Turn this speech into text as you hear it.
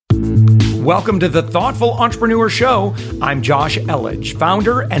Welcome to the Thoughtful Entrepreneur Show. I'm Josh Elledge,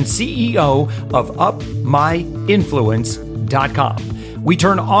 founder and CEO of UpMyInfluence.com. We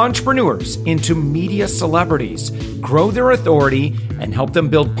turn entrepreneurs into media celebrities, grow their authority, and help them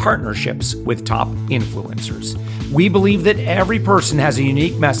build partnerships with top influencers. We believe that every person has a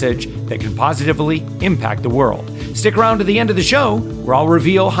unique message that can positively impact the world. Stick around to the end of the show, where I'll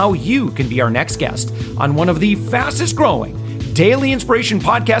reveal how you can be our next guest on one of the fastest growing daily inspiration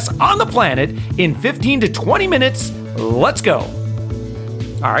podcasts on the planet in 15 to 20 minutes. Let's go.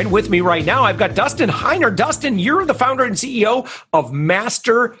 All right, with me right now, I've got Dustin Heiner. Dustin, you're the founder and CEO of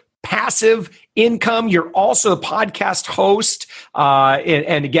Master Passive Income. You're also the podcast host.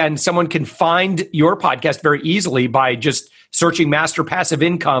 And again, someone can find your podcast very easily by just searching Master Passive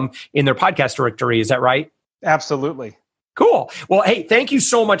Income in their podcast directory. Is that right? Absolutely. Cool. Well, hey, thank you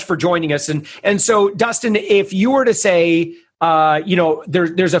so much for joining us. And so, Dustin, if you were to say,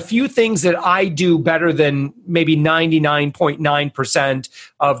 there's a few things that I do better than maybe 99.9%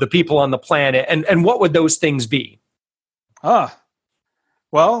 of the people on the planet. And what would those things be? Well,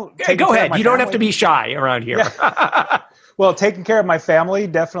 go ahead. You don't have to be shy around here. Yeah. Well, taking care of my family,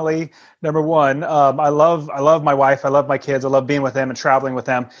 definitely number one. I love my wife. I love my kids. I love being with them and traveling with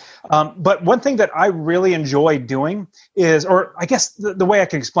them. But one thing that I really enjoy doing is, or I guess the way I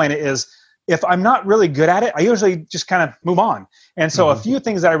can explain it is, if I'm not really good at it, I usually just kind of move on. And so a few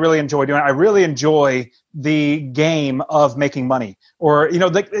things that I really enjoy doing, I really enjoy the game of making money, or,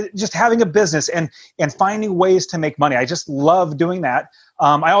 just having a business and finding ways to make money. I just love doing that.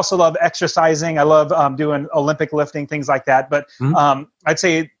 I also love exercising. I love doing Olympic lifting, things like that. But I'd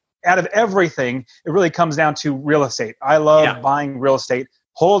say out of everything, it really comes down to real estate. I love buying real estate,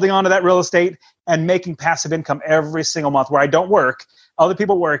 holding on to that real estate, and making passive income every single month where I don't work. Other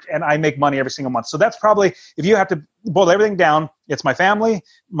people work, and I make money every single month. So that's probably, if you have to boil everything down, it's my family,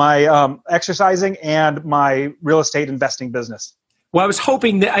 my exercising, and my real estate investing business. Well, I was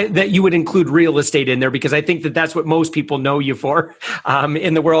hoping that you would include real estate in there, because I think that that's what most people know you for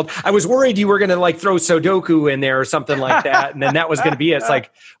in the world. I was worried you were going to throw Sudoku in there or something like that, and then that was going to be it. It's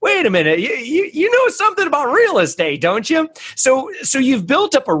like, wait a minute, you know something about real estate, don't you? So you've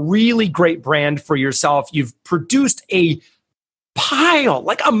built up a really great brand for yourself. You've produced a pile,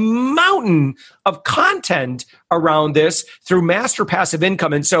 like a mountain of content around this through Master Passive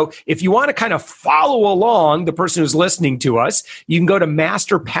Income. And so if you want to kind of follow along, the person who's listening to us, you can go to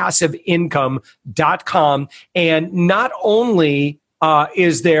masterpassiveincome.com. And not only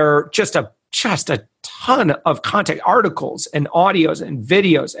is there just a ton of content, articles and audios and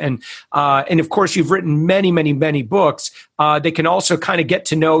videos. And of course, you've written many, many, many books. They can also kind of get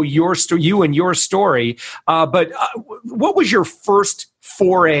to know you and your story. But what was your first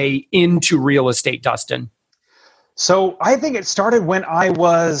foray into real estate, Dustin? So I think it started when I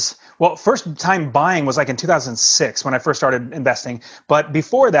was, first time buying was like in 2006 when I first started investing. But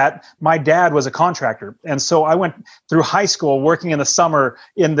before that, my dad was a contractor. And so I went through high school working in the summer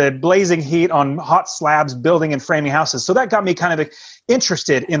in the blazing heat on hot slabs, building and framing houses. So that got me kind of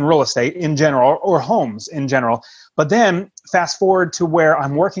interested in real estate in general, or homes in general. But then fast forward to where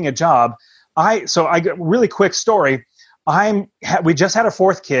I'm working a job. So I got really quick story. We just had a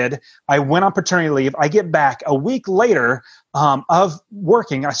fourth kid. I went on paternity leave. I get back a week later of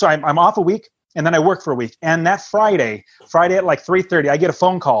working. So I'm off a week, and then I work for a week. And that Friday at like 3:30, I get a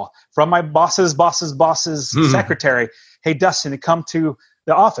phone call from my boss's secretary. Hey, Dustin, to come to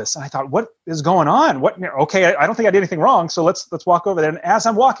the office. And I thought, what is going on? Okay, I don't think I did anything wrong. So let's walk over there. And as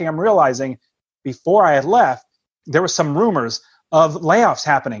I'm walking, I'm realizing before I had left, there was some rumors of layoffs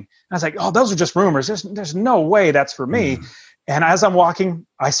happening. And I was like, oh, those are just rumors. There's no way that's for me. And as I'm walking,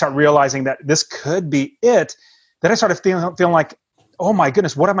 I start realizing that this could be it. Then I started feeling like, oh my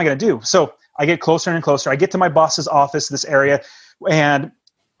goodness, what am I going to do? So I get closer and closer. I get to my boss's office, this area, and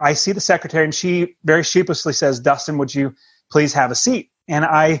I see the secretary, and she very sheepishly says, Dustin, would you please have a seat? And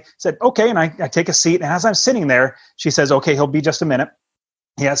I said, okay. And I take a seat. And as I'm sitting there, she says, okay, he'll be just a minute.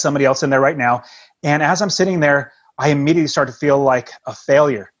 He has somebody else in there right now. And as I'm sitting there, I immediately start to feel like a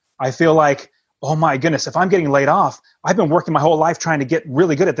failure. I feel like, oh my goodness, if I'm getting laid off, I've been working my whole life trying to get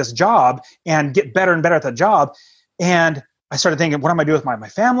really good at this job and get better and better at the job. And I started thinking, what am I doing with my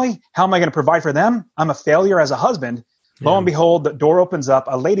family? How am I going to provide for them? I'm a failure as a husband. Lo and behold, the door opens up.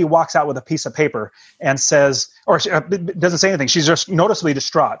 A lady walks out with a piece of paper and says, or she doesn't say anything. She's just noticeably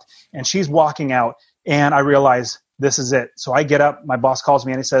distraught. And she's walking out. And I realize this is it. So I get up. My boss calls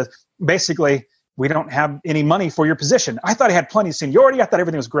me and he says, basically, we don't have any money for your position. I thought I had plenty of seniority. I thought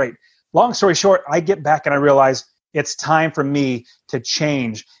everything was great. Long story short, I get back and I realize it's time for me to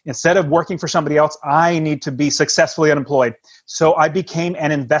change. Instead of working for somebody else, I need to be successfully unemployed. So I became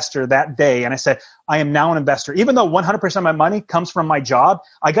an investor that day. And I said, I am now an investor. Even though 100% of my money comes from my job,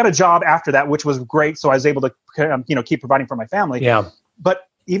 I got a job after that, which was great. So I was able to keep providing for my family. Yeah. But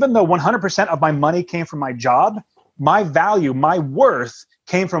even though 100% of my money came from my job, my value, my worth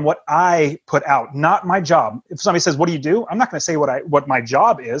came from what I put out, not my job. If somebody says, what do you do? I'm not going to say what my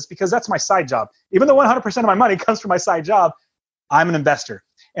job is, because that's my side job. Even though 100% of my money comes from my side job, I'm an investor.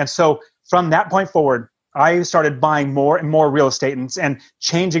 And so from that point forward, I started buying more and more real estate and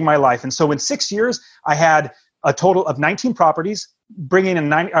changing my life. And so in 6 years, I had a total of 19 properties, bringing in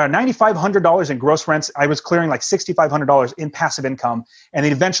 $9,500 in gross rents. I was clearing like $6,500 in passive income, and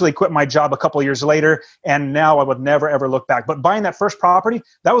then eventually quit my job a couple of years later. And now I would never, ever look back. But buying that first property,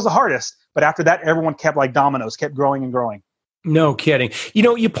 that was the hardest. But after that, everyone kept like dominoes, kept growing and growing. No kidding.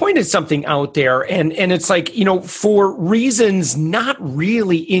 You pointed something out there, and it's like, for reasons not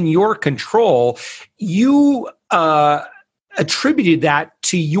really in your control, you attributed that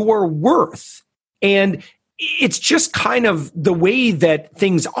to your worth. And it's just kind of the way that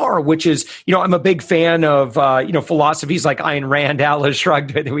things are, which is, I'm a big fan of, philosophies like Ayn Rand, Atlas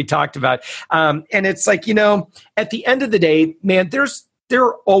Shrugged that we talked about. And it's like, at the end of the day, man, there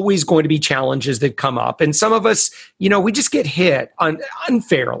are always going to be challenges that come up. And some of us, we just get hit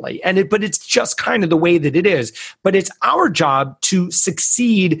unfairly. But it's just kind of the way that it is. But it's our job to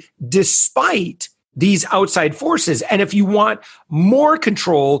succeed despite these outside forces. And if you want more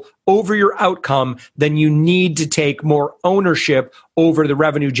control over your outcome, then you need to take more ownership over the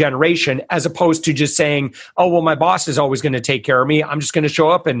revenue generation, as opposed to just saying, oh, well, my boss is always going to take care of me. I'm just going to show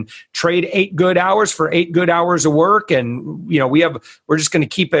up and trade 8 good hours for 8 good hours of work. And, we're just going to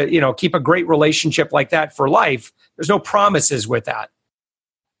keep a great relationship like that for life. There's no promises with that.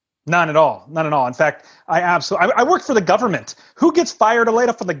 None at all. None at all. In fact, I worked for the government. Who gets fired or laid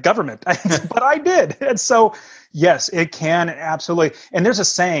off from the government? But I did. And so, yes, it can, absolutely. And there's a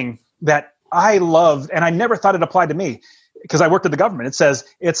saying that I loved, and I never thought it applied to me because I worked at the government. It says,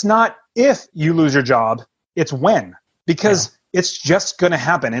 it's not if you lose your job, it's when. Because it's just going to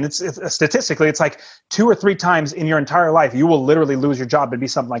happen. And it's statistically, it's like 2 or 3 times in your entire life, you will literally lose your job. It'd be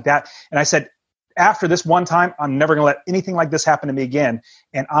something like that. And I said, after this one time, I'm never going to let anything like this happen to me again.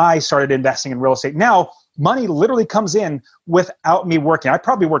 And I started investing in real estate. Now, money literally comes in without me working. I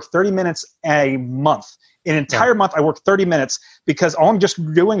probably work 30 minutes a month. An entire month, I work 30 minutes because all I'm just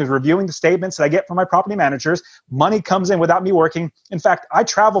doing is reviewing the statements that I get from my property managers. Money comes in without me working. In fact, I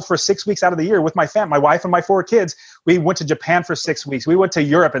travel for 6 weeks out of the year with my family, my wife and my 4 kids. We went to Japan for 6 weeks. We went to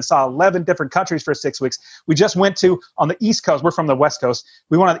Europe and saw 11 different countries for 6 weeks. We just went on the East Coast. We're from the West Coast.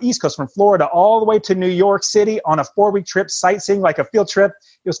 We went on the East Coast from Florida all the way to New York City on a 4-week trip, sightseeing, like a field trip.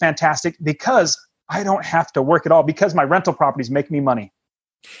 It was fantastic because I don't have to work at all, because my rental properties make me money.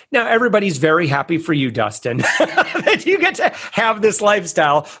 Now, everybody's very happy for you, Dustin, that you get to have this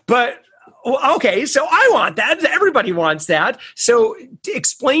lifestyle. But, okay, so I want that. Everybody wants that. So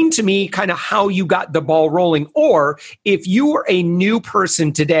explain to me kind of how you got the ball rolling. Or if you were a new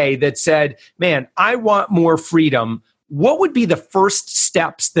person today that said, man, I want more freedom, what would be the first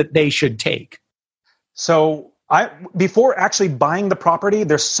steps that they should take? So before actually buying the property,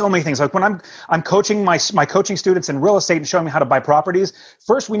 there's so many things. Like when I'm coaching my coaching students in real estate and showing them how to buy properties,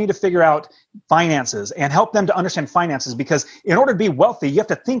 first we need to figure out finances and help them to understand finances, because in order to be wealthy, you have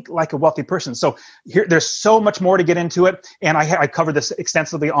to think like a wealthy person. So there's so much more to get into it. And I cover this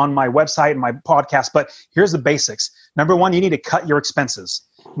extensively on my website and my podcast, but here's the basics. Number 1, you need to cut your expenses.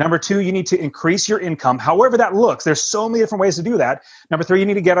 Number 2, you need to increase your income, however that looks. There's so many different ways to do that. Number 3, you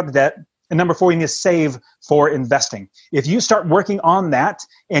need to get out of debt. And number 4, you need to save for investing. If you start working on that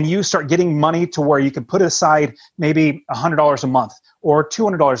and you start getting money to where you can put aside maybe $100 a month or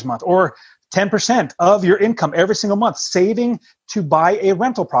 $200 a month or 10% of your income every single month, saving to buy a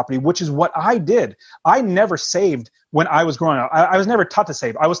rental property, which is what I did. I never saved when I was growing up. I was never taught to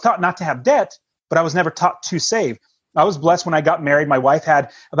save. I was taught not to have debt, but I was never taught to save. I was blessed when I got married. My wife had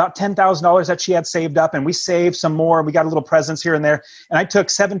about $10,000 that she had saved up, and we saved some more, and we got a little presents here and there. And I took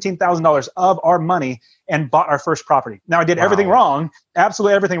 $17,000 of our money and bought our first property. Now, I did everything wrong,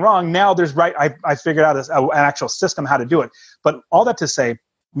 absolutely everything wrong. Now I figured out an actual system how to do it. But all that to say,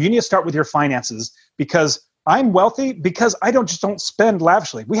 you need to start with your finances, because I'm wealthy because I don't spend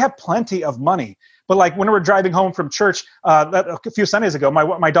lavishly. We have plenty of money. But like when we were driving home from church a few Sundays ago,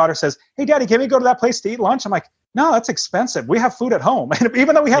 my daughter says, "Hey, Daddy, can we go to that place to eat lunch?" I'm like, "No, that's expensive. We have food at home." And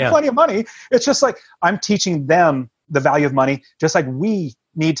even though we have plenty of money, it's just like I'm teaching them the value of money, just like we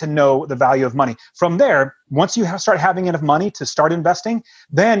need to know the value of money. From there, once you start having enough money to start investing,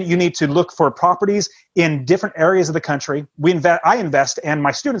 then you need to look for properties in different areas of the country. I invest and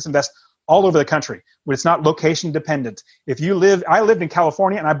my students invest all over the country, but it's not location dependent. I lived in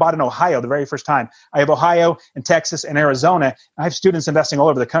California and I bought in Ohio the very first time. I have Ohio and Texas and Arizona. And I have students investing all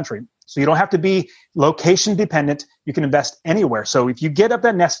over the country. So you don't have to be location dependent. You can invest anywhere. So if you get up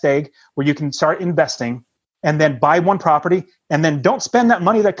that nest egg where you can start investing and then buy one property and then don't spend that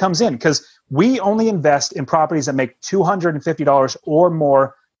money that comes in, because we only invest in properties that make $250 or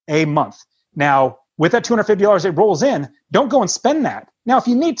more a month. Now, with that $250 it rolls in, don't go and spend that. Now, if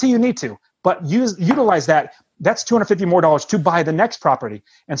you need to, you need to, but utilize that. That's $250 more to buy the next property.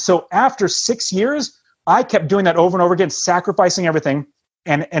 And so after 6 years, I kept doing that over and over again, sacrificing everything.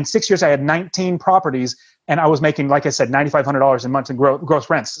 And 6 years, I had 19 properties, and I was making, like I said, $9,500 a month in gross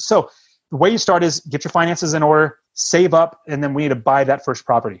rents. So the way you start is get your finances in order, save up, and then we need to buy that first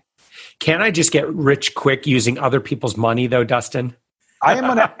property. Can I just get rich quick using other people's money, though, Dustin? I am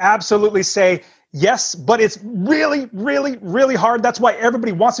going to absolutely say yes, but it's really, really, really hard. That's why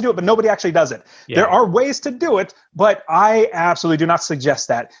everybody wants to do it, but nobody actually does it. Yeah. There are ways to do it, but I absolutely do not suggest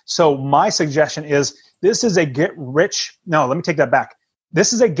that. So my suggestion is this is a get rich. No, let me take that back.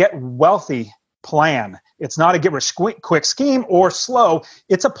 This is a get wealthy plan. It's not a get rich quick scheme or slow.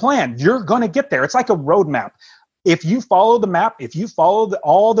 It's a plan. You're going to get there. It's like a roadmap. If you follow the map, if you follow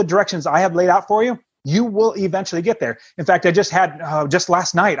all the directions I have laid out for you, you will eventually get there. In fact, I just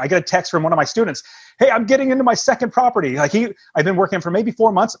last night, I got a text from one of my students. Hey, I'm getting into my second property. I've been working for maybe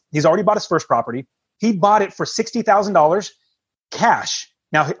 4 months. He's already bought his first property. He bought it for $60,000 cash.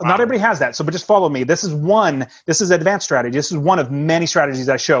 Now, Not everybody has that, but just follow me. This is advanced strategy. This is one of many strategies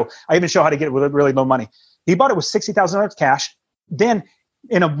I show. I even show how to get it with really low money. He bought it with $60,000 cash. Then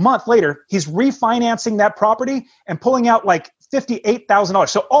in a month later, he's refinancing that property and pulling out like $58,000.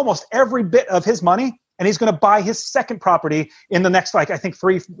 So almost every bit of his money, and he's going to buy his second property in the next, I think,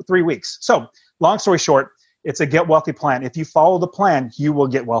 three weeks. So long story short, it's a get wealthy plan. If you follow the plan, you will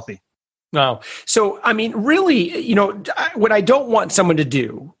get wealthy. No. So, I mean, really, what I don't want someone to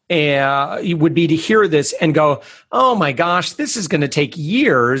do would be to hear this and go, oh my gosh, this is going to take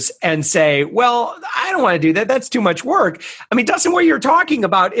years, and say, well, I don't want to do that. That's too much work. I mean, Dustin, what you're talking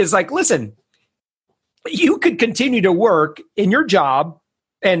about is like, listen, you could continue to work in your job,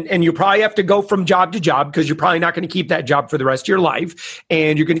 and you probably have to go from job to job because you're probably not going to keep that job for the rest of your life.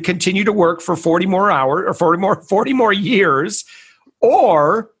 And you're going to continue to work for 40 more hours or 40 more years,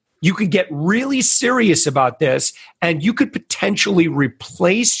 or you could get really serious about this and you could potentially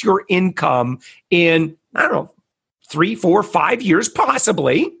replace your income in, 3, 4, 5 years,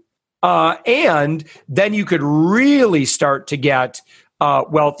 possibly. And then you could really start to get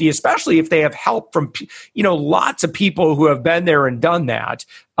wealthy, especially if they have help from, lots of people who have been there and done that,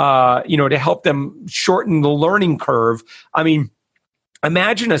 to help them shorten the learning curve. I mean,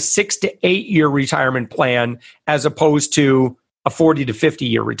 imagine a 6 to 8 year retirement plan as opposed to a 40 to 50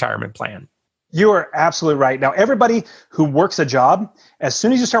 year retirement plan. You are absolutely right. Now, everybody who works a job, as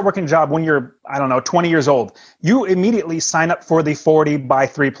soon as you start working a job when you're, 20 years old, you immediately sign up for the 40 by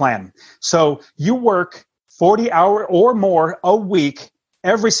 3 plan. So you work 40 hours or more a week,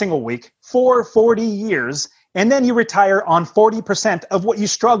 every single week for 40 years. And then you retire on 40% of what you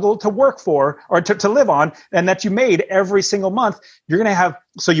struggled to work for or to live on, and that you made every single month. You're going to have,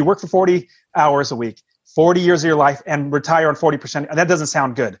 so you work for 40 hours a week, 40 years of your life, and retire on 40%. That doesn't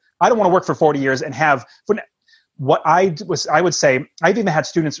sound good. I don't want to work for 40 years and have what I would say, I've even had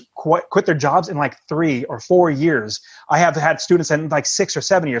students quit their jobs in like 3 or 4 years. I have had students in like 6 or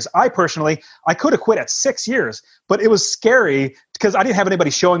 7 years. I personally could have quit at 6 years, but it was scary because I didn't have anybody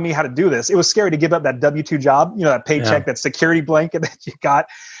showing me how to do this. It was scary to give up that W-2 job, that paycheck, that security blanket that you got.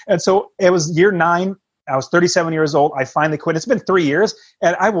 And so it was year 9. I was 37 years old. I finally quit. It's been 3 years,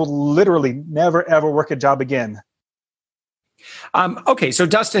 and I will literally never, ever work a job again. Okay, so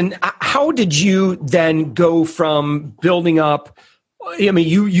Dustin, how did you then go from building up? I mean,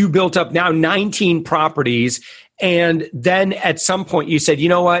 you built up now 19 properties, and then at some point you said, you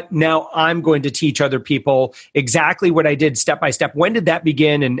know what? Now I'm going to teach other people exactly what I did step by step. When did that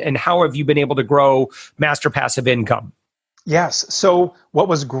begin, and how have you been able to grow Master Passive Income? Yes. So what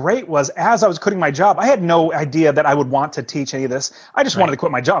was great was as I was quitting my job, I had no idea that I would want to teach any of this. I just wanted to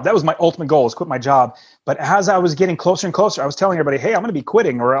quit my job. That was my ultimate goal, is quit my job. But as I was getting closer and closer, I was telling everybody, hey, I'm going to be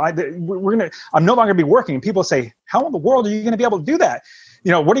quitting, or I'm no longer going to be working. And people say, how in the world are you going to be able to do that?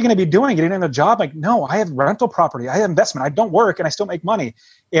 What are you going to be doing? Getting in a job? Like, no, I have rental property. I have investment. I don't work and I still make money.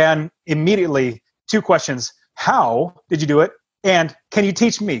 And immediately 2 questions. How did you do it? And can you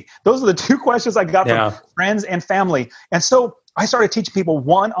teach me? Those are the 2 questions I got from friends and family. And so I started teaching people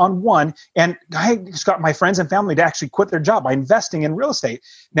one-on-one, and I just got my friends and family to actually quit their job by investing in real estate.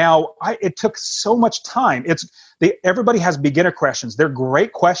 Now, it took so much time. Everybody has beginner questions. They're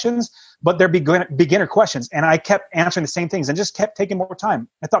great questions, but they're beginner questions. And I kept answering the same things and just kept taking more time.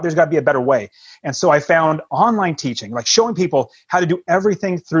 I thought there's got to be a better way. And so I found online teaching, like showing people how to do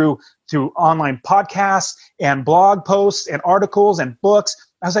everything through online podcasts and blog posts and articles and books.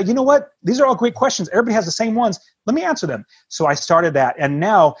 I was like, you know what? These are all great questions. Everybody has the same ones. Let me answer them. So I started that. And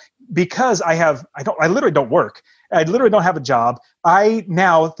now, because I literally don't work. I literally don't have a job. I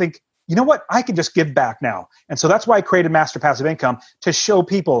now think, you know what? I can just give back now. And so that's why I created Master Passive Income, to show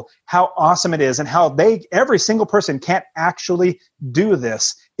people how awesome it is and how every single person can actually do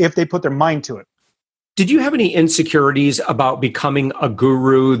this if they put their mind to it. Did you have any insecurities about becoming a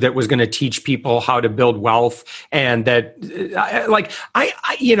guru that was going to teach people how to build wealth? And that,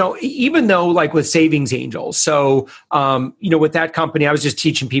 even though like with Savings Angels, so, with that company, I was just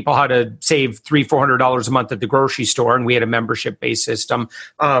teaching people how to save $300-400 a month at the grocery store. And we had a membership-based system.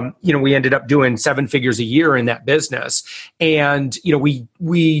 We ended up doing 7 figures a year in that business. And,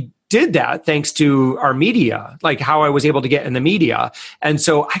 we did that thanks to our media, like how I was able to get in the media. And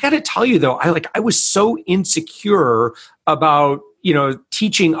so I got to tell you though, I was so insecure about,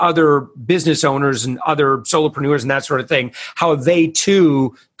 teaching other business owners and other solopreneurs and that sort of thing, how they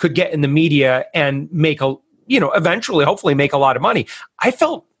too could get in the media and make eventually, hopefully make a lot of money. I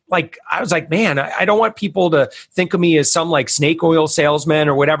felt like, I was like, man, I don't want people to think of me as some like snake oil salesman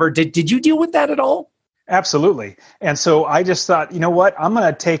or whatever. Did you deal with that at all? Absolutely. And so I just thought, you know what? I'm going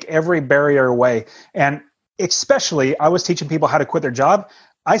to take every barrier away. And especially, I was teaching people how to quit their job.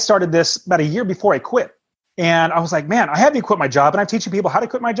 I started this about a year before I quit. And I was like, man, I haven't quit my job and I'm teaching people how to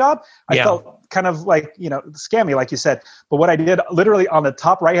quit my job. I felt kind of like, scammy, like you said. But what I did, literally on the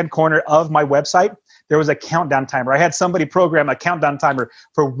top right-hand corner of my website, there was a countdown timer. I had somebody program a countdown timer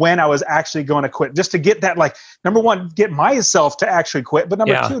for when I was actually going to quit, just to get that, like, number one, get myself to actually quit, but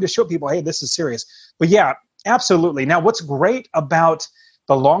number two, to show people, hey, this is serious. But yeah, absolutely. Now, what's great about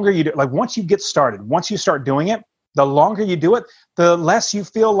the longer you do, like once you get started, once you start doing it, the longer you do it, the less you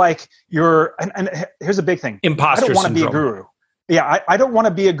feel like you're, and here's a big thing. Imposter syndrome. I don't want to be a guru. Yeah, I don't want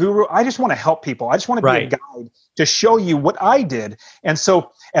to be a guru. I just want to help people. I just want to be a guide to show you what I did. And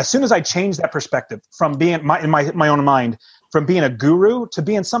so as soon as I changed that perspective from being in my own mind, from being a guru to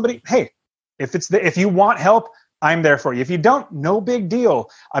being somebody, hey, if you want help, I'm there for you. If you don't, no big deal.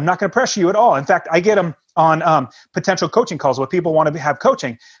 I'm not going to pressure you at all. In fact, I get them on potential coaching calls where people want to have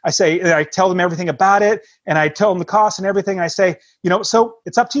coaching. I tell them everything about it, and I tell them the cost and everything. And I say, so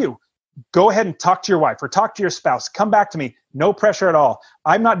it's up to you. Go ahead and talk to your wife or talk to your spouse. Come back to me. No pressure at all.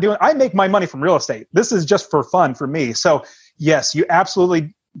 I make my money from real estate. This is just for fun for me. So yes, you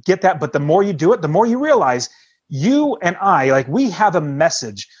absolutely get that. But the more you do it, the more you realize you and I, like, we have a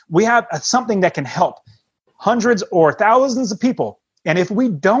message. We have something that can help hundreds or thousands of people. And if we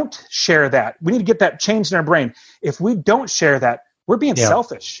don't share that, we need to get that changed in our brain. If we don't share that, we're being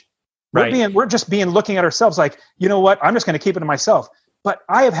selfish. We're just looking at ourselves like, you know what? I'm just going to keep it to myself. But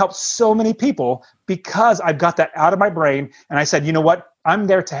I have helped so many people because I've got that out of my brain. And I said, you know what? I'm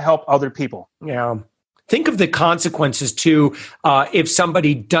there to help other people. Yeah. Think of the consequences too, if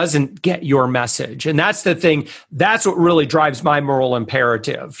somebody doesn't get your message. And that's the thing. That's what really drives my moral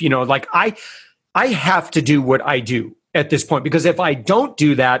imperative. Like I have to do what I do at this point, because if I don't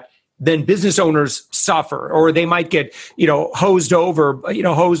do that, then business owners suffer, or they might get,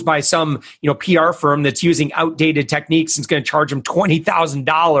 hosed by some, PR firm that's using outdated techniques and it's going to charge them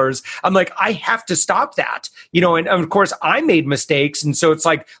 $20,000. I'm like, I have to stop that, and of course I made mistakes. And so it's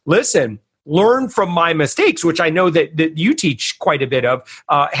like, listen, learn from my mistakes, which I know that you teach quite a bit of,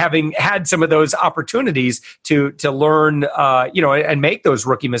 having had some of those opportunities to learn, and make those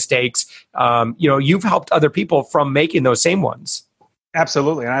rookie mistakes. You've helped other people from making those same ones.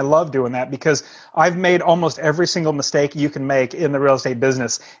 Absolutely. And I love doing that because I've made almost every single mistake you can make in the real estate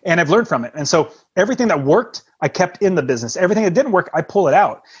business, and I've learned from it. And so everything that worked, I kept in the business. Everything that didn't work, I pull it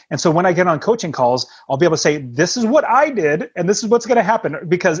out. And so when I get on coaching calls, I'll be able to say, this is what I did, and this is what's going to happen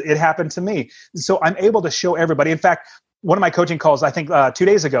because it happened to me. So I'm able to show everybody. In fact, one of my coaching calls, I think 2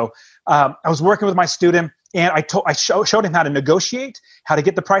 days ago, I was working with my student, and I showed him how to negotiate, how to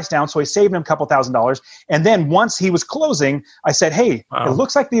get the price down. So I saved him a couple $1,000s. And then once he was closing, I said, hey, It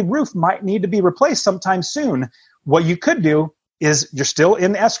looks like the roof might need to be replaced sometime soon. What you could do is, you're still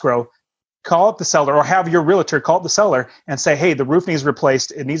in escrow, call up the seller, or have your realtor call up the seller and say, hey, the roof needs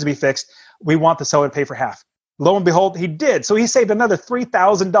replaced. It needs to be fixed. We want the seller to pay for half. Lo and behold, he did. So he saved another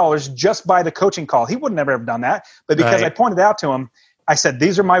 $3,000 just by the coaching call. He would never have done that. But because I pointed out to him, I said,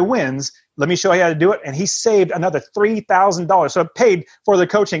 these are my wins. Let me show you how to do it. And he saved another $3,000. So it paid for the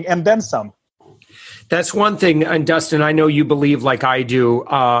coaching and then some. That's one thing. And Dustin, I know you believe like I do.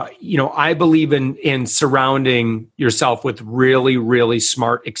 I believe in surrounding yourself with really, really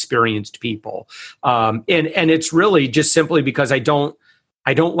smart, experienced people. And it's really just simply because I don't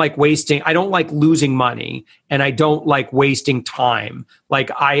like wasting, I don't like losing money, and I don't like wasting time.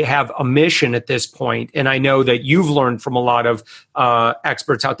 Like, I have a mission at this point, and I know that you've learned from a lot of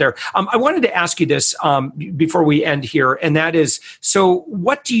experts out there. I wanted to ask you this before we end here, and that is, so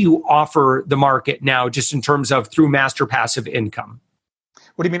what do you offer the market now, just in terms of through Master Passive Income?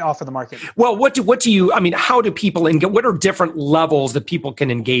 What do you mean offer the market? Well, what do you, I mean, how do people what are different levels that people can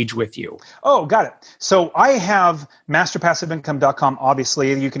engage with you? Oh, got it. So I have masterpassiveincome.com.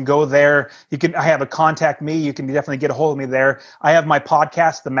 Obviously, you can go there. I have a contact me. You can definitely get a hold of me there. I have my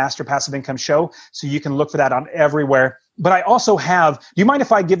podcast, the Master Passive Income Show. So you can look for that on everywhere. But I also have, do you mind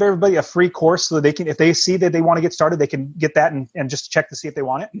if I give everybody a free course so that they can, if they see that they want to get started, they can get that and just check to see if they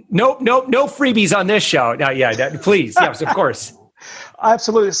want it? No freebies on this show. Please. Yes, of course.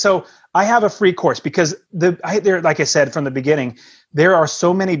 Absolutely. So I have a free course because like I said from the beginning, there are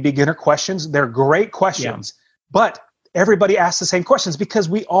so many beginner questions. They're great questions, but everybody asks the same questions because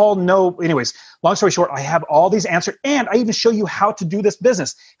we all know. Anyways, long story short, I have all these answered, and I even show you how to do this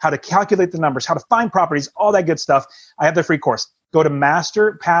business, how to calculate the numbers, how to find properties, all that good stuff. I have the free course. Go to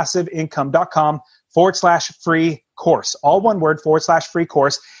masterpassiveincome.com/free course. All one word, /free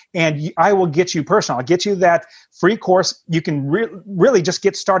course. And I will get you personal. I'll get you that free course. You can really just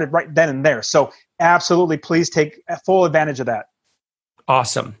get started right then and there. So absolutely, please take full advantage of that.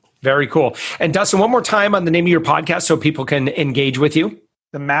 Awesome. Very cool. And Dustin, one more time on the name of your podcast so people can engage with you.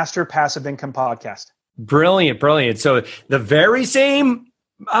 The Master Passive Income Podcast. Brilliant. So the very same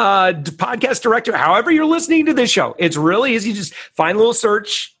podcast director, however you're listening to this show, it's really easy. Just find a little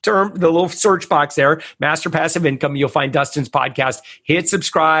search term, the little search box there, Master Passive Income. You'll find Dustin's podcast. Hit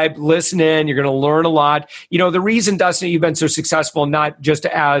subscribe, listen in. You're going to learn a lot. You know, the reason, Dustin, you've been so successful, not just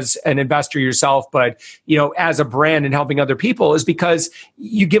as an investor yourself, but, you know, as a brand and helping other people, is because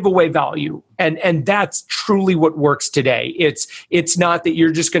you give away value. And that's truly what works today. It's not that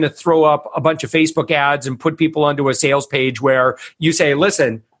you're just going to throw up a bunch of Facebook ads and put people onto a sales page where you say,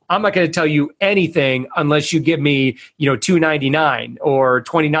 listen, I'm not going to tell you anything unless you give me, $2.99 or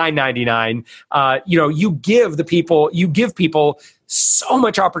 $29.99. You give people so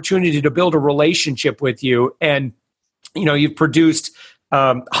much opportunity to build a relationship with you. And, you've produced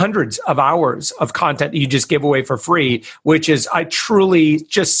hundreds of hours of content that you just give away for free, which is truly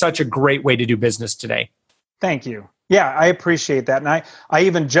just such a great way to do business today. Thank you. Yeah, I appreciate that. And I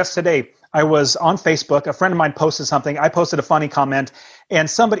even just today, I was on Facebook. A friend of mine posted something. I posted a funny comment and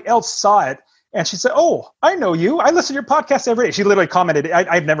somebody else saw it. And she said, "Oh, I know you. I listen to your podcast every day." She literally commented.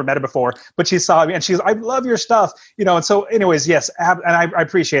 I've never met her before, but she saw me and she's, "I love your stuff." And so anyways, yes. And I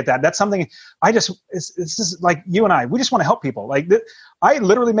appreciate that. That's something it's just like you and I, we just want to help people. Like I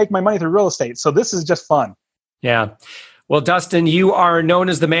literally make my money through real estate. So this is just fun. Yeah. Well, Dustin, you are known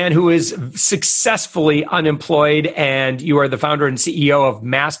as the man who is successfully unemployed, and you are the founder and CEO of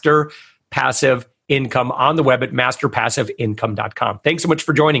Master Passive Income on the web at masterpassiveincome.com. Thanks so much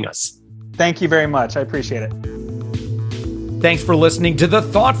for joining us. Thank you very much. I appreciate it. Thanks for listening to The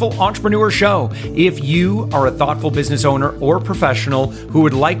Thoughtful Entrepreneur Show. If you are a thoughtful business owner or professional who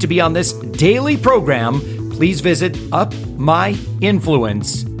would like to be on this daily program, please visit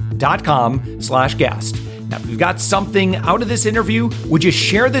upmyinfluence.com/guest. Now, if you've got something out of this interview, would you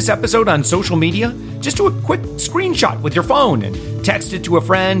share this episode on social media? Just do a quick screenshot with your phone and text it to a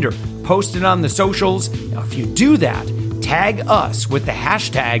friend or post it on the socials. Now, if you do that, tag us with the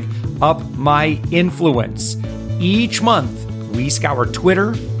hashtag UpMyInfluence. Each month, we scour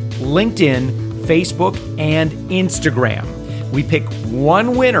Twitter, LinkedIn, Facebook, and Instagram. We pick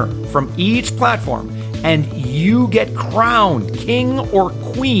one winner from each platform, and you get crowned king or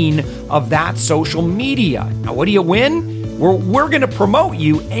queen of that social media. Now, what do you win? We're going to promote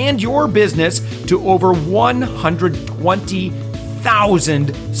you and your business to over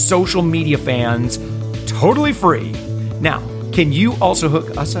 120,000 social media fans, totally free. Now, can you also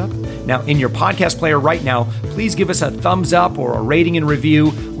hook us up? Now, in your podcast player right now, please give us a thumbs up or a rating and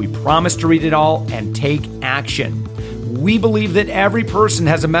review. We promise to read it all and take action. We believe that every person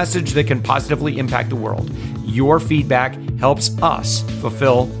has a message that can positively impact the world. Your feedback helps us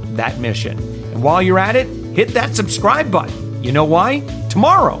fulfill that mission. And while you're at it, hit that subscribe button. You know why?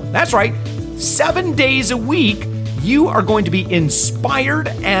 Tomorrow, that's right, 7 days a week, you are going to be inspired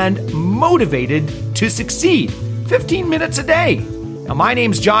and motivated to succeed. 15 minutes a day. Now, my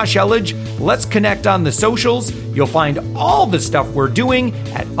name's Josh Elledge. Let's connect on the socials. You'll find all the stuff we're doing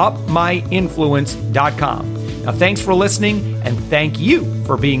at upmyinfluence.com. Now, thanks for listening, and thank you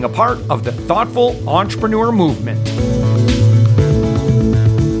for being a part of the Thoughtful Entrepreneur Movement.